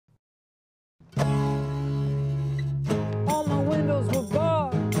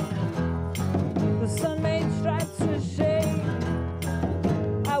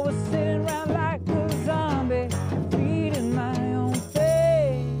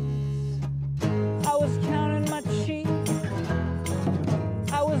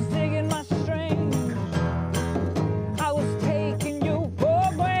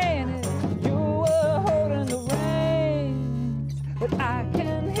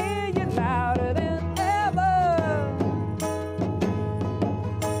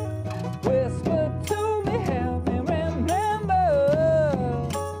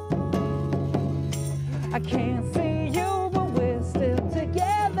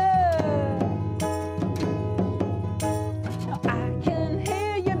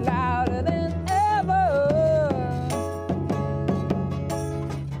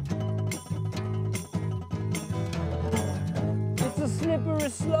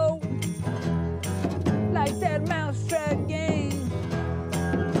float like that mousetrap game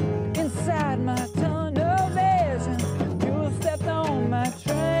inside my tunnel vision. You stepped on my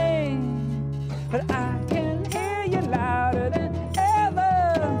train, but I can hear you louder than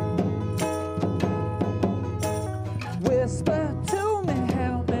ever. Whisper to me,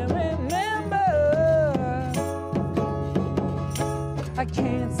 help me remember. I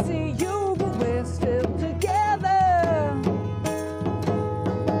can't see you, but we're still together.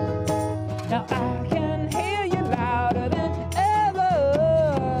 Now I can hear you louder than ever.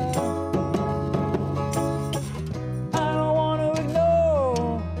 I don't want to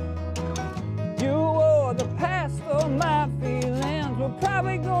ignore you or the past or my feelings. We're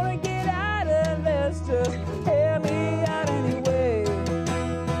probably gonna get out of this. Just hear me out anyway.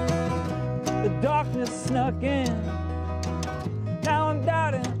 The darkness snuck in. Now I'm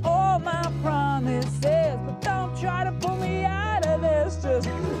doubting all my promises, but don't try to pull me out of this. Just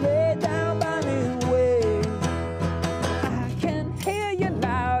lay down by me and wait. I can hear you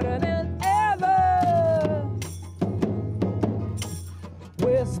louder than ever.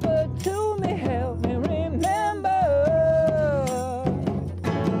 Whisper to me, help me remember.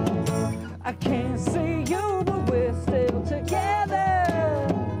 I can't see